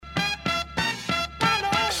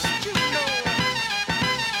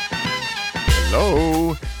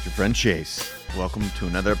Hello, it's your friend Chase. Welcome to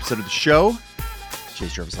another episode of the show.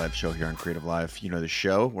 Chase Jarvis Live show here on CreativeLive. You know the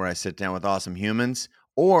show where I sit down with awesome humans,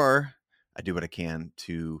 or I do what I can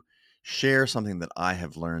to share something that I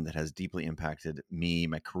have learned that has deeply impacted me,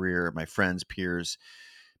 my career, my friends, peers,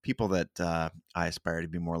 people that I aspire to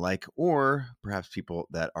be more like, or perhaps people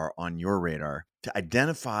that are on your radar, to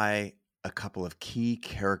identify a couple of key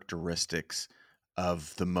characteristics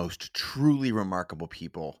of the most truly remarkable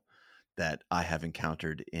people that I have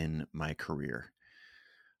encountered in my career.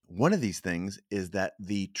 One of these things is that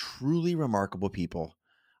the truly remarkable people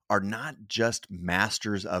are not just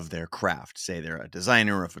masters of their craft. Say they're a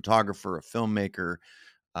designer, a photographer, a filmmaker,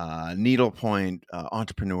 needlepoint,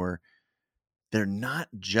 entrepreneur. They're not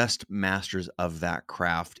just masters of that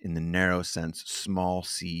craft in the narrow sense, small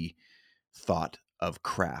c thought of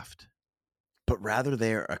craft, but rather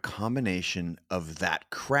they are a combination of that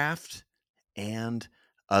craft and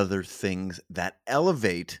other things that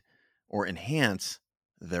elevate or enhance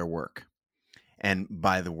their work. And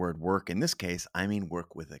by the word work in this case, I mean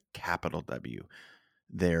work with a capital W.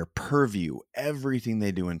 Their purview, everything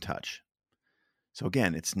they do and touch. So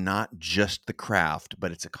again, it's not just the craft,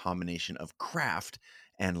 but it's a combination of craft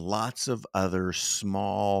and lots of other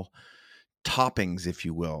small toppings, if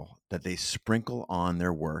you will, that they sprinkle on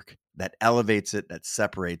their work that elevates it, that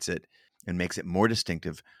separates it, and makes it more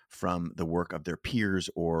distinctive from the work of their peers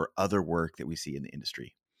or other work that we see in the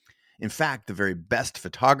industry. In fact, the very best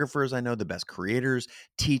photographers I know, the best creators,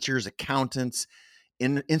 teachers, accountants,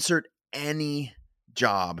 insert any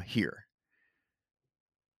job here.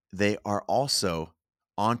 They are also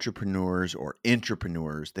entrepreneurs or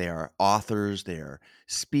intrapreneurs. They are authors, they are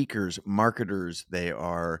speakers, marketers, they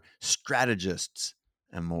are strategists,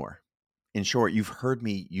 and more. In short, you've heard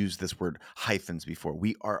me use this word hyphens before.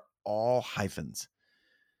 We are all hyphens.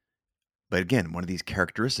 But again, one of these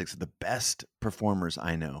characteristics of the best performers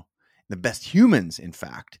I know, the best humans, in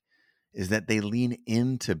fact, is that they lean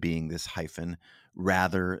into being this hyphen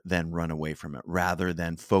rather than run away from it, rather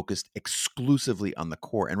than focused exclusively on the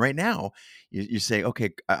core. And right now, you say,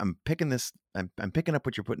 okay, I'm picking up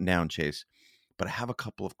what you're putting down, Chase, but I have a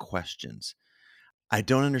couple of questions. I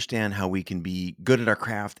don't understand how we can be good at our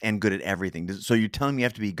craft and good at everything. So you're telling me you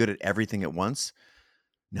have to be good at everything at once?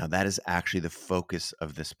 Now, that is actually the focus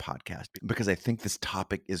of this podcast because I think this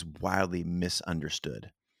topic is wildly misunderstood.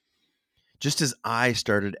 Just as I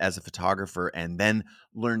started as a photographer and then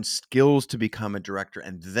learned skills to become a director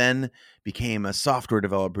and then became a software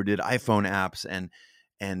developer, did iPhone apps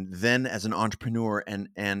and then as an entrepreneur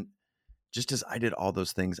and just as I did all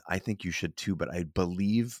those things, I think you should too, but I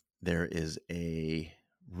believe there is a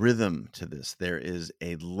rhythm to this. There is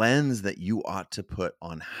a lens that you ought to put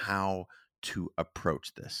on how to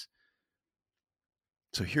approach this.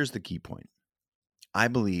 So here's the key point. I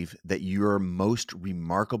believe that your most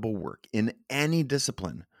remarkable work in any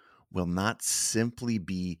discipline will not simply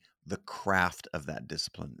be the craft of that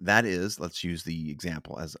discipline. That is, let's use the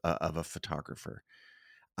example of a photographer.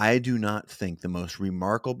 I do not think the most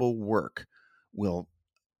remarkable work will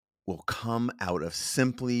come out of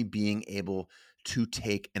simply being able to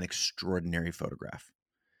take an extraordinary photograph.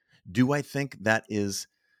 Do I think that is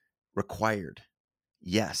required?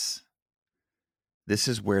 Yes. This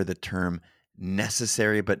is where the term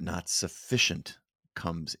necessary but not sufficient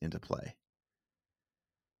comes into play.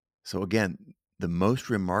 So again, the most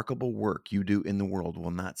remarkable work you do in the world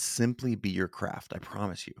will not simply be your craft, I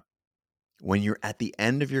promise you. When you're at the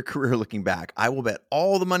end of your career looking back, I will bet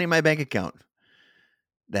all the money in my bank account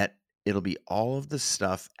that it'll be all of the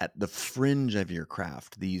stuff at the fringe of your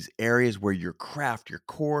craft, these areas where your craft, your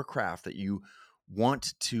core craft that you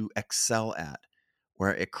want to excel at,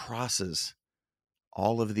 where it crosses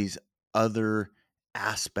all of these other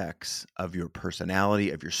aspects of your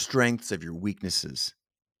personality, of your strengths, of your weaknesses.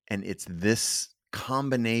 And it's this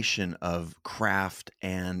combination of craft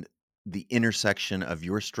and the intersection of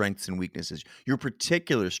your strengths and weaknesses, your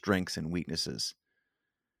particular strengths and weaknesses.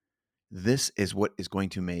 This is what is going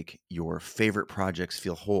to make your favorite projects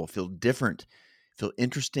feel whole, feel different, feel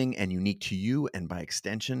interesting and unique to you. And by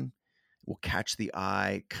extension, will catch the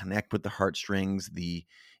eye, connect with the heartstrings, the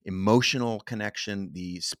emotional connection,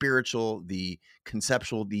 the spiritual, the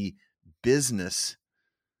conceptual, the business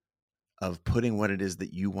of putting what it is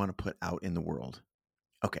that you want to put out in the world.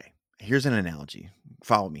 Okay, here's an analogy.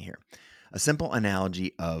 Follow me here. A simple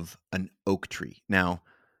analogy of an oak tree. Now,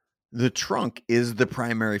 the trunk is the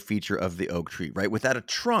primary feature of the oak tree, right? Without a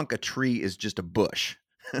trunk, a tree is just a bush.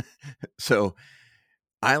 So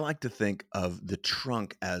I like to think of the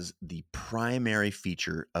trunk as the primary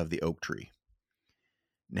feature of the oak tree.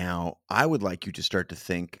 Now, I would like you to start to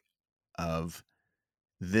think of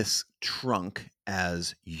this trunk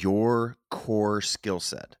as your core skill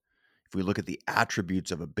set. If we look at the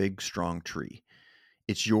attributes of a big, strong tree,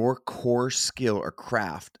 it's your core skill or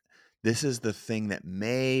craft. This is the thing that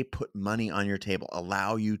may put money on your table,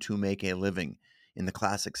 allow you to make a living in the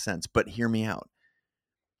classic sense. But hear me out.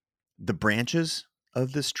 The branches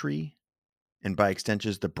of this tree, and by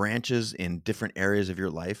extensions, the branches in different areas of your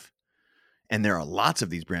life, and there are lots of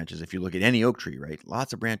these branches if you look at any oak tree, right?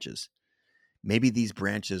 Lots of branches. Maybe these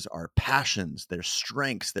branches are passions, their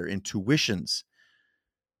strengths, their intuitions,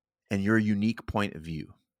 and your unique point of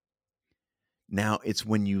view. Now, it's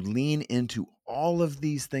when you lean into all of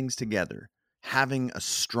these things together, having a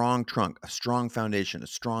strong trunk, a strong foundation, a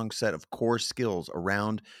strong set of core skills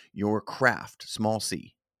around your craft, small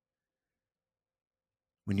c.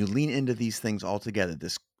 When you lean into these things all together,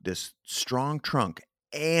 this strong trunk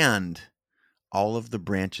and all of the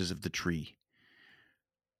branches of the tree,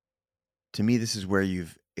 to me, this is where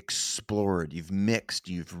you've explored, you've mixed,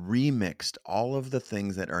 you've remixed all of the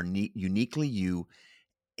things that are uniquely you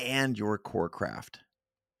and your core craft.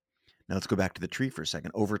 Now let's go back to the tree for a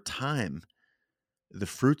second. Over time, the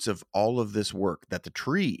fruits of all of this work that the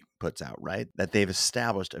tree puts out, right? That they've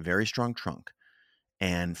established a very strong trunk.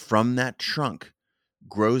 And from that trunk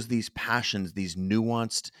grows these passions, these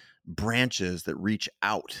nuanced branches that reach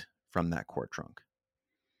out from that core trunk.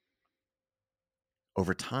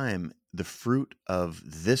 Over time, the fruit of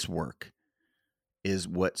this work is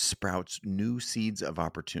what sprouts new seeds of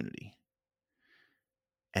opportunity.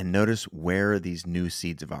 And notice where these new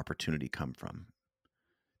seeds of opportunity come from.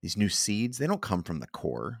 These new seeds, they don't come from the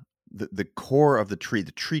core. The core of the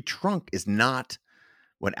tree trunk is not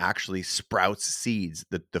what actually sprouts seeds.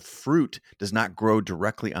 The fruit does not grow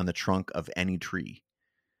directly on the trunk of any tree.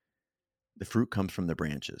 The fruit comes from the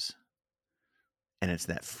branches. And it's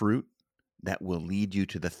that fruit that will lead you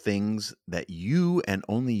to the things that you and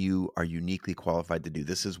only you are uniquely qualified to do.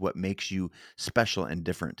 This is what makes you special and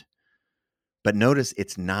different. But notice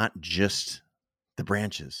it's not just the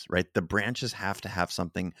branches, right? The branches have to have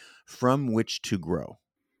something from which to grow.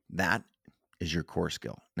 That is your core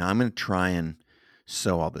skill. Now I'm going to try and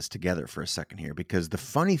sew all this together for a second here, because the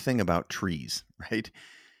funny thing about trees, right,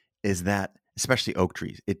 is that, especially oak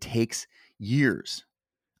trees, it takes years,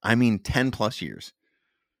 10 plus years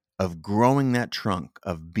of growing that trunk,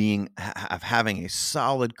 of having a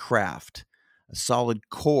solid craft, a solid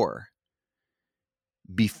core,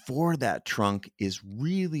 before that trunk is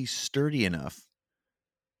really sturdy enough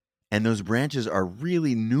and those branches are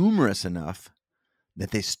really numerous enough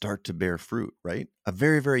that they start to bear fruit, right? A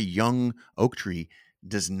very, very young oak tree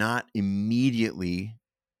does not immediately,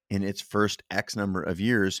 in its first X number of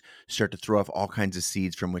years, start to throw off all kinds of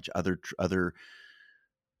seeds from which other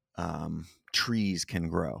trees can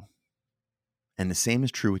grow. And the same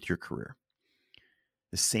is true with your career.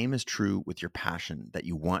 The same is true with your passion that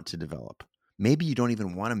you want to develop. Maybe you don't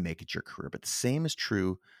even want to make it your career, but the same is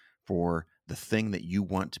true for the thing that you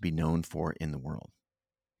want to be known for in the world.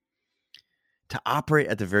 To operate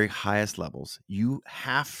at the very highest levels, you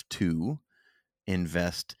have to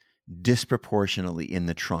invest disproportionately in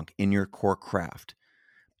the trunk, in your core craft.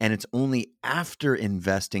 And it's only after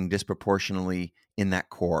investing disproportionately in that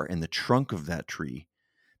core, in the trunk of that tree,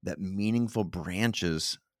 that meaningful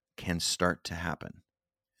branches can start to happen.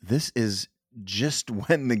 This is just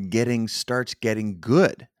when the getting starts getting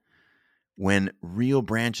good, when real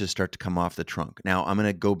branches start to come off the trunk. Now, I'm going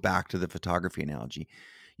to go back to the photography analogy.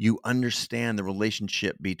 You understand the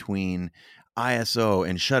relationship between ISO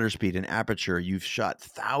and shutter speed and aperture. You've shot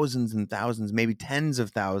thousands and thousands, maybe tens of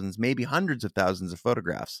thousands, maybe hundreds of thousands of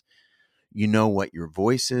photographs. You know what your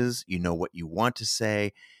voice is, you know what you want to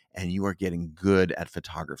say, and you are getting good at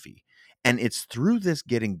photography. And it's through this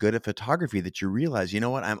getting good at photography that you realize, you know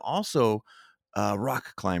what, I'm also a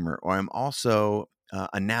rock climber, or I'm also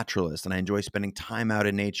a naturalist, and I enjoy spending time out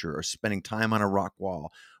in nature, or spending time on a rock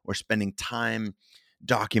wall, or spending time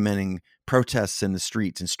documenting protests in the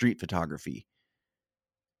streets and street photography.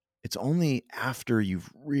 It's only after you've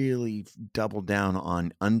really doubled down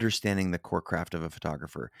on understanding the core craft of a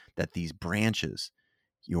photographer that these branches,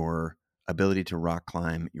 your ability to rock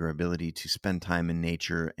climb, your ability to spend time in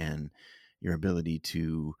nature, and your ability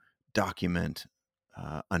to document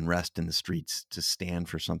unrest in the streets, to stand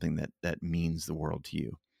for something that means the world to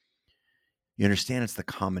you. You understand it's the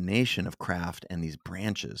combination of craft and these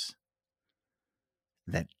branches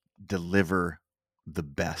that deliver the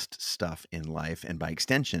best stuff in life, and by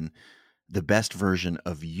extension, the best version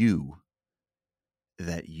of you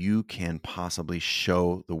that you can possibly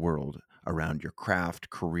show the world around your craft,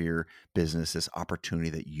 career, business, this opportunity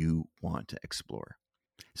that you want to explore.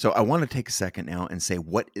 So I want to take a second now and say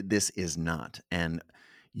what this is not. And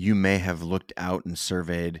you may have looked out and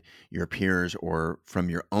surveyed your peers, or from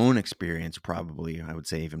your own experience, probably, I would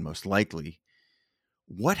say even most likely,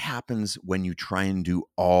 what happens when you try and do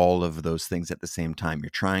all of those things at the same time? You're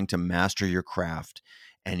trying to master your craft,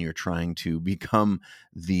 and you're trying to become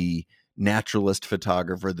the naturalist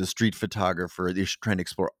photographer, the street photographer. You're trying to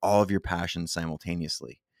explore all of your passions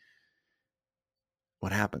simultaneously.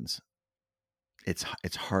 What happens? It's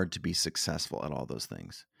hard to be successful at all those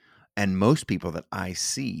things. And most people that I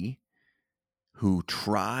see who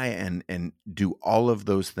try and do all of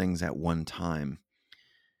those things at one time,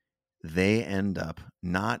 they end up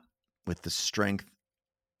not with the strength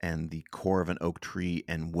and the core of an oak tree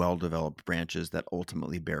and well-developed branches that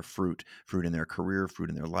ultimately bear fruit in their career, fruit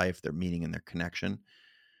in their life, their meaning and their connection.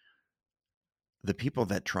 The people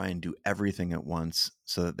that try and do everything at once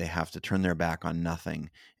so that they have to turn their back on nothing,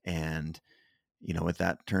 and you know what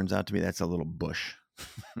that turns out to be? That's a little bush.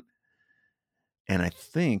 And I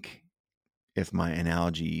think, if my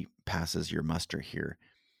analogy passes your muster here,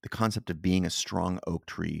 the concept of being a strong oak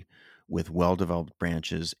tree with well-developed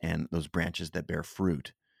branches and those branches that bear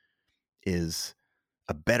fruit is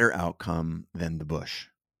a better outcome than the bush.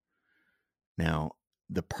 Now,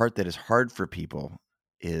 the part that is hard for people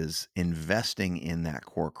is investing in that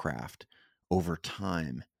core craft over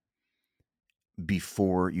time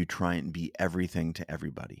before you try and be everything to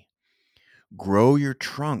everybody. Grow your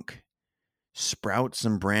trunk, sprout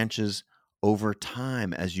some branches over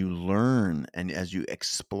time as you learn and as you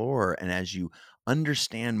explore and as you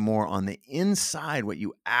understand more on the inside what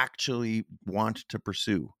you actually want to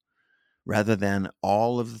pursue, rather than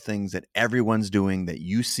all of the things that everyone's doing that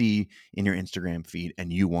you see in your Instagram feed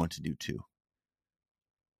and you want to do too.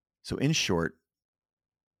 So in short,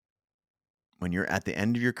 when you're at the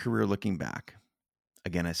end of your career looking back,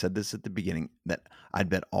 again, I said this at the beginning, that I'd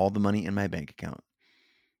bet all the money in my bank account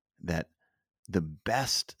that the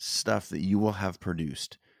best stuff that you will have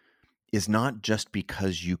produced is not just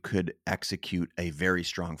because you could execute a very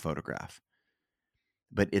strong photograph,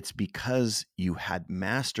 but it's because you had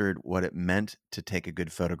mastered what it meant to take a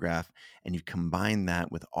good photograph, and you combine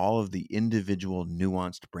that with all of the individual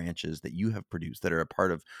nuanced branches that you have produced that are a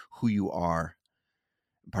part of who you are,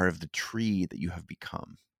 part of the tree that you have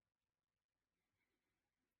become.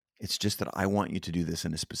 It's just that I want you to do this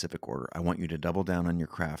in a specific order. I want you to double down on your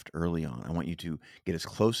craft early on. I want you to get as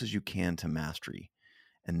close as you can to mastery.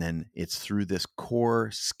 And then it's through this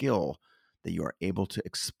core skill that you are able to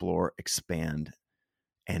explore, expand,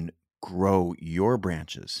 and grow your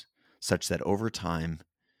branches such that over time,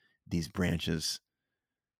 these branches,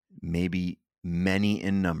 maybe many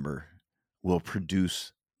in number, will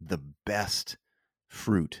produce the best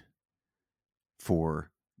fruit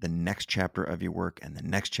for the next chapter of your work and the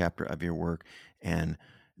next chapter of your work and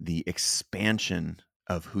the expansion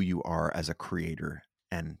of who you are as a creator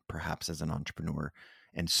and perhaps as an entrepreneur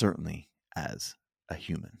and certainly as a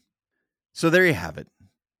human. So there you have it.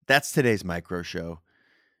 That's today's micro show.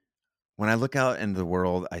 When I look out into the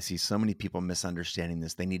world, I see so many people misunderstanding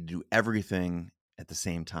this. They need to do everything at the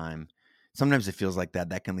same time. Sometimes it feels like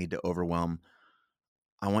that can lead to overwhelm.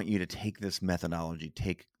 I want you to take this methodology,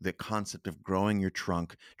 take the concept of growing your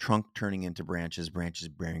trunk turning into branches, branches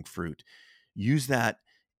bearing fruit. Use that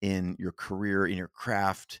in your career, in your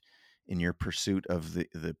craft, in your pursuit of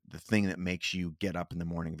the thing that makes you get up in the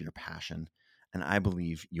morning of your passion. And I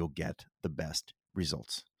believe you'll get the best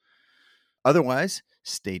results. Otherwise,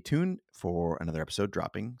 stay tuned for another episode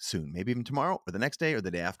dropping soon, maybe even tomorrow or the next day or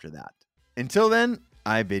the day after that. Until then,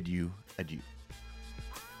 I bid you adieu.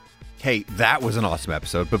 Hey, that was an awesome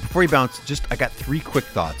episode. But before you bounce, I got 3 quick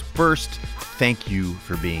thoughts. First, thank you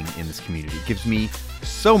for being in this community. It gives me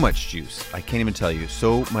so much juice. I can't even tell you,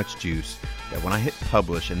 so much juice that when I hit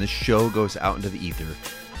publish and this show goes out into the ether,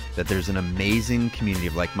 that there's an amazing community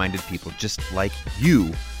of like-minded people just like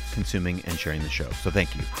you consuming and sharing the show. So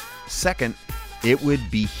thank you. Second, it would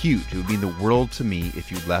be huge. It would mean the world to me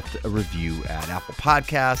if you left a review at Apple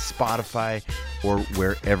Podcasts, Spotify, or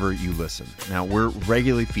wherever you listen. Now, we're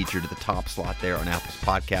regularly featured at the top slot there on Apple's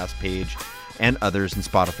podcast page and others in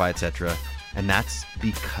Spotify, etc. And that's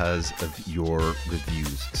because of your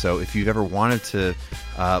reviews. So if you've ever wanted to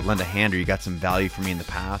lend a hand or you got some value from me in the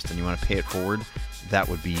past and you want to pay it forward, that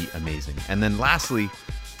would be amazing. And then lastly,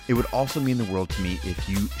 it would also mean the world to me if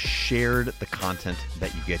you shared the content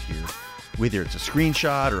that you get here, whether it's a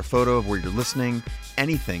screenshot or a photo of where you're listening,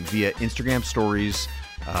 anything via Instagram stories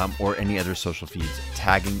or any other social feeds,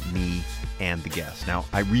 tagging me and the guest. Now,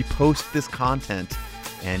 I repost this content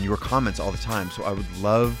and your comments all the time, so I would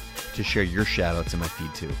love to share your shout outs in my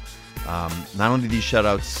feed too. Not only do these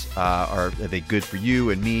shout-outs are they good for you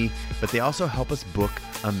and me, but they also help us book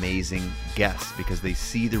amazing guests because they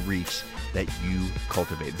see the reach that you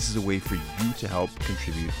cultivate. This is a way for you to help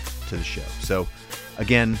contribute to the show. So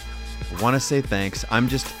again, I want to say thanks. I'm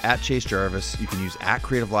just at Chase Jarvis. You can use at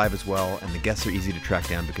CreativeLive as well, and the guests are easy to track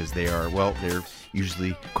down because they're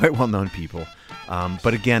usually quite well-known people.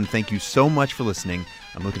 But again, thank you so much for listening.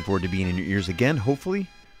 I'm looking forward to being in your ears again, hopefully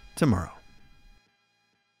tomorrow.